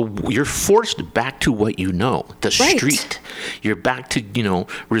rent. So you're forced back to what you know, the street. You're back to,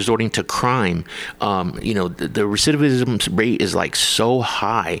 resorting to crime. The recidivism rate is like so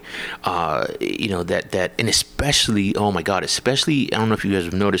high, that, and especially, oh my God, I don't know if you guys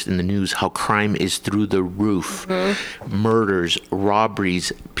have noticed in the news how crime is through the roof. Murders,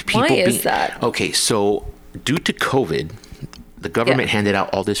 robberies. Why is that? Okay, so due to COVID, the government handed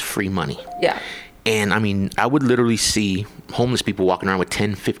out all this free money. Yeah. And I mean, I would literally see homeless people walking around with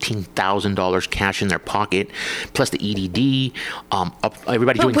 $10,000, $15,000 cash in their pocket, plus the EDD.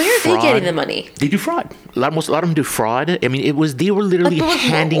 Everybody doing fraud. Where are they getting the money? They do fraud. A lot of them do fraud. I mean, they were literally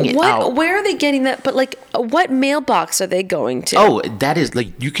handing it out. Where are they getting that? But like, what mailbox are they going to? Oh, that is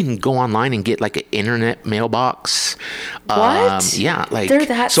like, you can go online and get like an internet mailbox. What? Yeah, like they're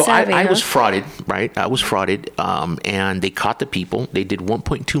that so. Savvy, I was frauded, right? I was frauded, and they caught the people. They did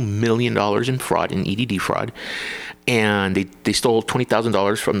 $1.2 million in fraud, in EDD fraud, and they stole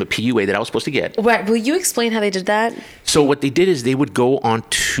 $20,000 from the PUA that I was supposed to get. Right. Will you explain how they did that? So what they did is they would go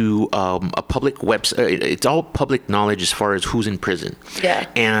onto a public website. It's all public knowledge as far as who's in prison. Yeah.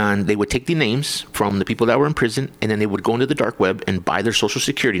 And they would take the names from the people that were in prison, and then they would go into the dark web and buy their social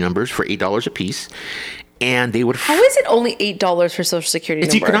security numbers for $8 a piece. And they would. How is it only $8 for Social Security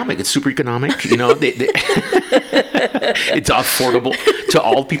It's number? economic. It's super economic. It's affordable to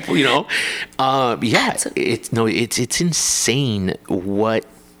all people. It's insane what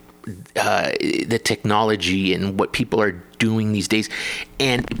the technology and what people are doing these days.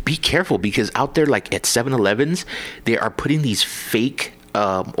 And be careful, because out there, like at 7-Elevens, they are putting these fake.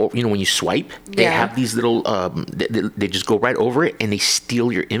 When you swipe, they have these little, they just go right over it and they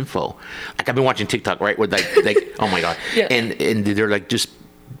steal your info. Like I've been watching TikTok, right? Where like oh my God. Yeah. And they're like just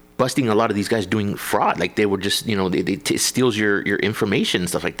busting a lot of these guys doing fraud. Like they were just, it steals your information and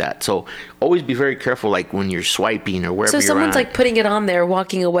stuff like that. So always be very careful, like when you're swiping or wherever you're at. So someone's like putting it on there,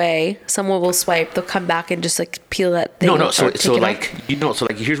 walking away. Someone will swipe. They'll come back and just like peel that thing. No. So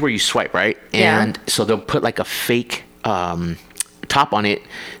here's where you swipe, right? And so they'll put like a fake, top on it,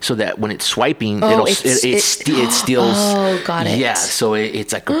 so that when it's swiping, it steals. Oh, got it. Yeah, so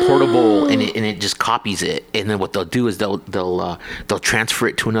it's like a portable, and it just copies it, and then what they'll do is they'll transfer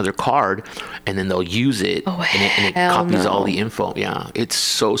it to another card, and then they'll use it, and it copies all the info. Yeah, it's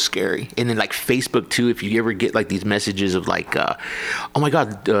so scary. And then like Facebook too, if you ever get like these messages of like, oh my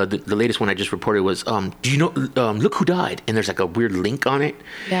God, the latest one I just reported was, do you know, look who died, and there's like a weird link on it.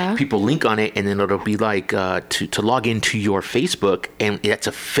 Yeah. People link on it, and then it'll be like to log into your Facebook, and that's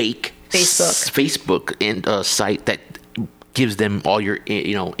a fake Facebook site that gives them all your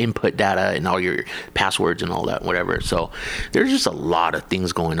input data and all your passwords and all that, whatever. So there's just a lot of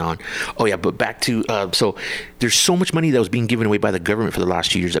things going on. Oh yeah, but back to so there's so much money that was being given away by the government for the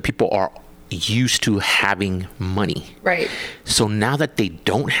last 2 years that people are used to having money. Right. So now that they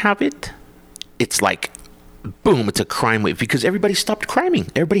don't have it, it's like, boom, it's a crime wave, because everybody stopped criming.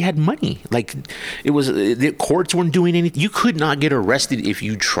 Everybody had money. Like, it was, the courts weren't doing anything. You could not get arrested if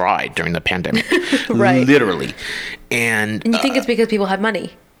you tried during the pandemic. Right. Literally. And you think it's because people had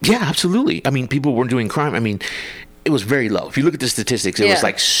money? Yeah, absolutely. I mean, people weren't doing crime. I mean, it was very low. If you look at the statistics, it was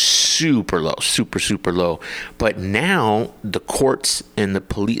like super low, super low. But now the courts and the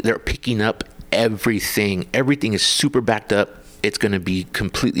police, they're picking up everything. Everything is super backed up. It's going to be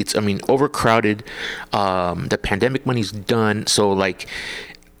completely, overcrowded. The pandemic money's done. So like,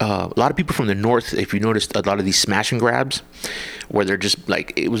 a lot of people from the north, if you noticed, a lot of these smash and grabs, where they're just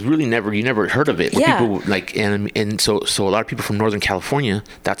like, it was really you never heard of it. Where people like, and so a lot of people from Northern California,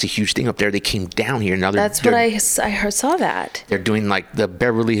 that's a huge thing up there. They came down here. Now I saw that. They're doing like the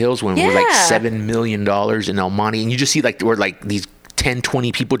Beverly Hills one with like $7 million in El Monte, and you just see like where like these 10,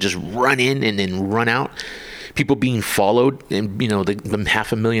 20 people just run in and then run out. People being followed, and the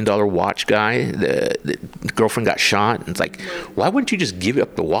 $500,000 watch guy, the girlfriend got shot. And it's like, why wouldn't you just give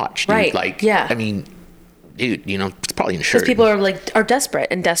up the watch, dude? Right. Like, yeah. I mean, dude, it's probably insured. Because people are desperate,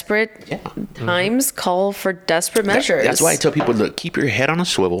 and desperate times call for desperate measures. That's why I tell people, look, keep your head on a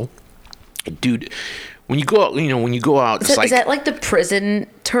swivel, dude. When you go out, is that like the prison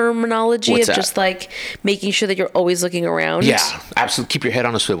terminology of just like making sure that you're always looking around? Yeah, absolutely. Keep your head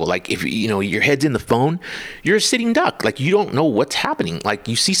on a swivel. Like if your head's in the phone, you're a sitting duck. Like you don't know what's happening. Like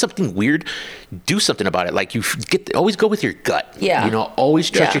you see something weird, do something about it. Like always go with your gut. Yeah. Always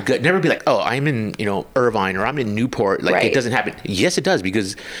trust your gut. Never be like, oh, I'm in Irvine or I'm in Newport. Like it doesn't happen. Yes, it does,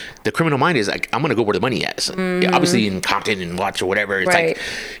 because the criminal mind is like, I'm gonna go where the money is. Mm-hmm. Yeah, obviously in Compton and Watts or whatever, it's like,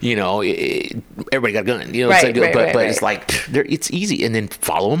 everybody got a gun. But it's like it's easy, and then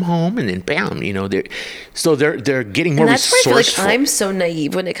follow them home, and then bam, they're getting more resourceful. That's why I feel like I'm so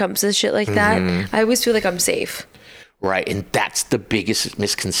naive when it comes to shit like that. I always feel like I'm safe. Right. And that's the biggest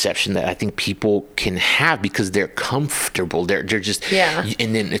misconception that I think people can have, because they're comfortable. They're just,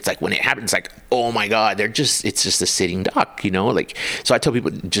 and then it's like when it happens, like, oh my God, it's just a sitting duck, Like, so I tell people,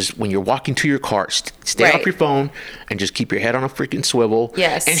 just when you're walking to your car, stay off your phone and just keep your head on a freaking swivel.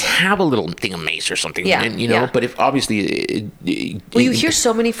 Yes. And have a little thing of mace or something. Yeah. And, but if obviously. You hear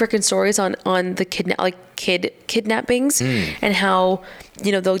so many freaking stories on the kidnappings and how,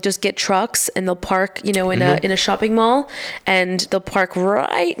 they'll just get trucks and they'll park, in a shopping mall, and they'll park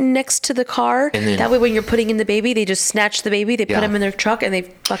right next to the car. And then, that way, when you're putting in the baby, they just snatch the baby, they put him in their truck, and they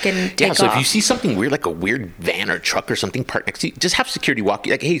fucking take off. So if you see something weird, like a weird van or truck or something parked next to you, just have security walk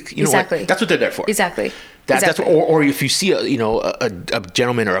you. Like, hey, know what? That's what they're there for. Exactly. That's or if you see a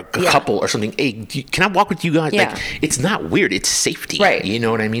gentleman or a couple or something, hey, can I walk with you guys? Yeah. Like, it's not weird. It's safety. Right. You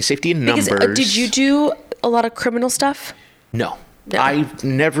know what I mean? Safety in numbers. Did you do a lot of criminal stuff? No. I've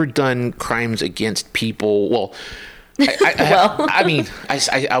never done crimes against people. Well, I've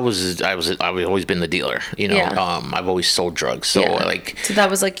always been the dealer. I've always sold drugs. So so that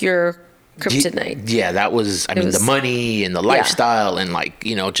was like your kryptonite. Yeah, that was. The money and the lifestyle and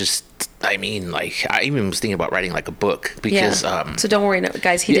I even was thinking about writing like a book, because so don't worry,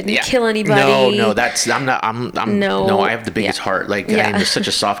 guys, he didn't kill anybody. No, I have the biggest heart. Like, I'm just such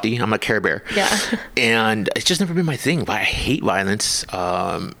a softie. I'm a Care Bear. Yeah. And it's just never been my thing. But I hate violence.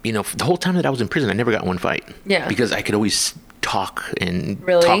 The whole time that I was in prison, I never got in one fight. Yeah. Because I could always talk and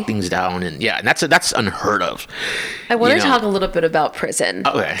really? Talk things down, and that's unheard of. I want to talk a little bit about prison,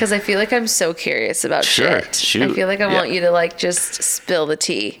 okay, because I feel like I'm so curious about shit. Shoot. I feel like I want you to just spill the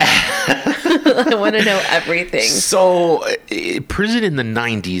tea. I want to know everything. So prison in the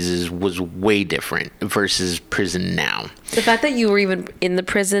 90s was way different versus prison now. The fact that you were even in the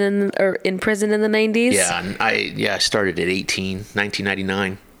prison in prison in the 90s. I started at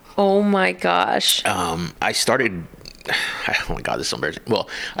 1999. Oh my gosh. I started. Oh my God, this is so embarrassing. Well,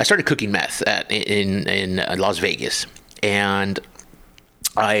 I started cooking meth in Las Vegas, and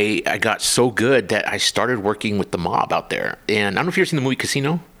I got so good that I started working with the mob out there. And I don't know if you've ever seen the movie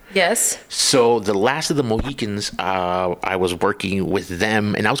Casino. Yes. So the last of the Mohicans, I was working with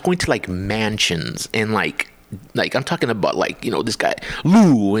them, and I was going to mansions and like I'm talking about this guy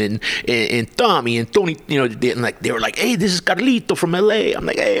Lou and Tommy and Tony, they were like, hey, this is Carlito from LA. I'm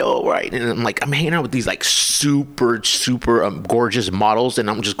like, hey, all right. And I'm hanging out with these super gorgeous models, and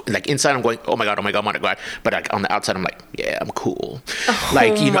I'm just inside I'm going, oh my god, but on the outside I'm like, yeah, I'm cool.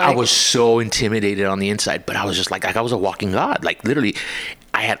 I was so intimidated on the inside, but I was just I was a walking god. Literally,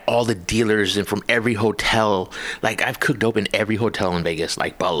 I had all the dealers and from every hotel. I've cooked dope in every hotel in Vegas,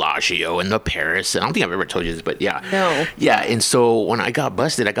 like Bellagio and the Paris. And I don't think I've ever told you this, but yeah. No. Yeah, and so when I got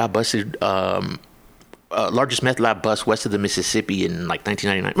busted, largest meth lab bust west of the Mississippi in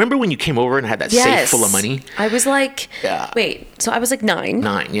 1999. Remember when you came over and had that safe full of money? I was wait, so I was 9.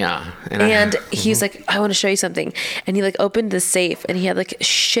 9, yeah. And he's like, I want to show you something. And he opened the safe, and he had a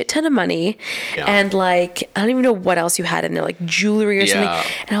shit ton of money. Yeah. And I don't even know what else you had in there, jewelry or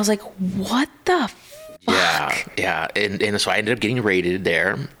something. And I was like, what the fuck? Yeah. And so I ended up getting raided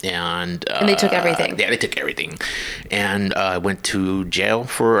there, and they took everything. Yeah, they took everything, and I went to jail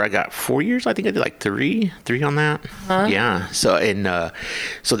I got 4 years. I think I did 3 on that. Yeah. So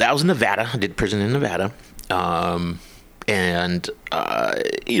so that was in Nevada. I did prison in Nevada. And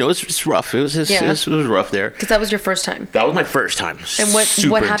it's rough. It was rough there. Because that was your first time. That was my first time. And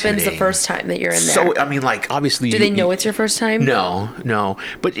what happens the first time that you're in there? So I mean, like, obviously, do they know it's your first time? No.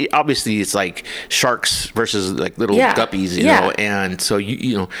 But obviously, it's like sharks versus like little guppies, you know. And so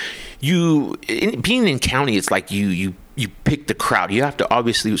being in county, it's like you pick the crowd. You have to,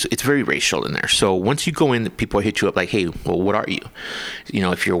 obviously, it's very racial in there. So once you go in, people hit you up like, hey, well, what are you? You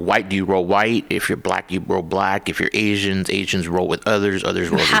know, if you're white, do you roll white? If you're black, you roll black. If you're Asians roll with others roll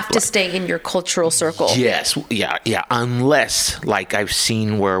with black. You have to stay in your cultural circle. Yes. Yeah. Unless, like, I've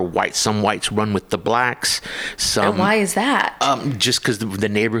seen where some whites run with the blacks. And why is that? Just because the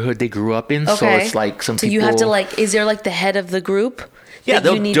neighborhood they grew up in. Okay. So it's like some people. So you have to, like, is there like the head of the group? Yeah,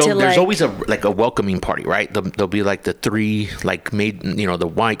 there's always a welcoming party, right? There'll be like the three, like,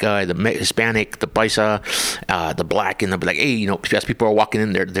 the white guy, the Hispanic, the Paisa, the black, and they'll be like, hey, as people are walking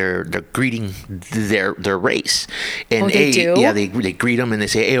in, they're greeting their race, and they do? Yeah, they greet them and they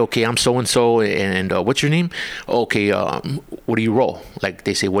say, hey, okay, I'm so and so, and what's your name? Okay, what do you roll? Like,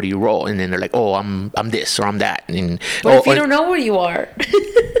 they say, what do you roll? And then they're like, oh, I'm this or I'm that. And what if you don't know where you are?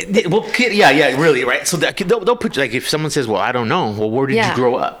 Well, yeah, really, right? So they'll put, like, if someone says, well, I don't know, well, where did you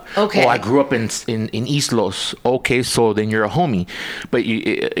grow up? Okay. Oh, I grew up in East Los. Okay, so then you're a homie. But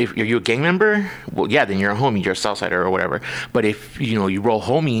if you're a gang member, well, yeah, then you're a homie. You're a Southsider or whatever. But if you roll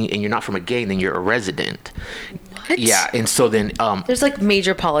homie and you're not from a gang, then you're a resident. What? Yeah, and so then there's like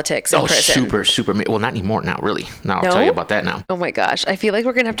major politics in prison. super. Well, not anymore now, really. Now I'll tell you about that now. Oh my gosh, I feel like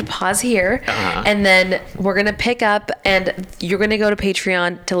we're gonna have to pause here, and then we're gonna pick up, and you're gonna go to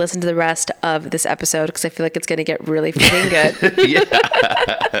Patreon to listen to the rest of this episode because I feel like it's gonna get really freaking good. Yeah.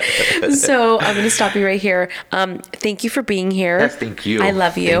 So I'm gonna stop you right here. Thank you for being here. Yes, thank you. I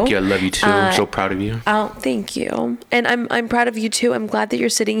love you. Thank you. I love you too. I'm so proud of you. Oh, thank you. And I'm proud of you too. I'm glad that you're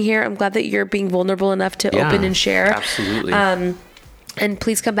sitting here. I'm glad that you're being vulnerable enough to open and share. Absolutely. And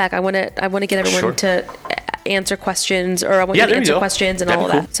please come back. I want to get everyone to answer questions, or I want you to answer questions and all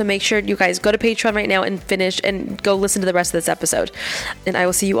of that. So make sure you guys go to Patreon right now and finish and go listen to the rest of this episode. And I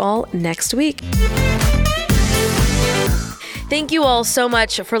will see you all next week. Thank you all so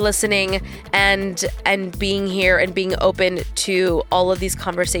much for listening and being here and being open to all of these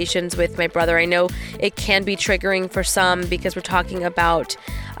conversations with my brother. I know it can be triggering for some because we're talking about,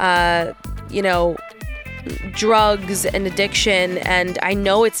 drugs and addiction, and I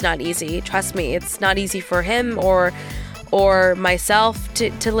know it's not easy. Trust me, it's not easy for him or myself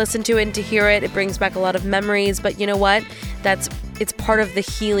to listen to it and to hear it. It brings back a lot of memories, but you know what? It's part of the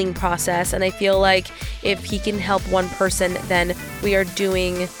healing process, and I feel like if he can help one person, then we are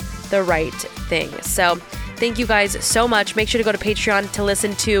doing the right thing. So thank you guys so much. Make sure to go to Patreon to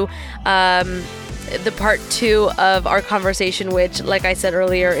listen to the part 2 of our conversation, which, like I said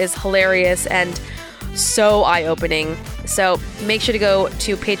earlier, is hilarious and so eye-opening. So make sure to go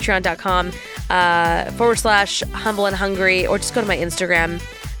to patreon.com/humble and hungry, or just go to my Instagram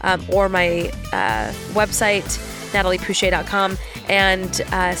or my website, nataliepouche.com, and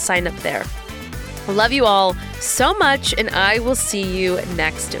sign up there. Love you all so much, and I will see you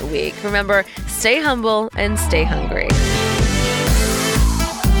next week. Remember, stay humble and stay hungry.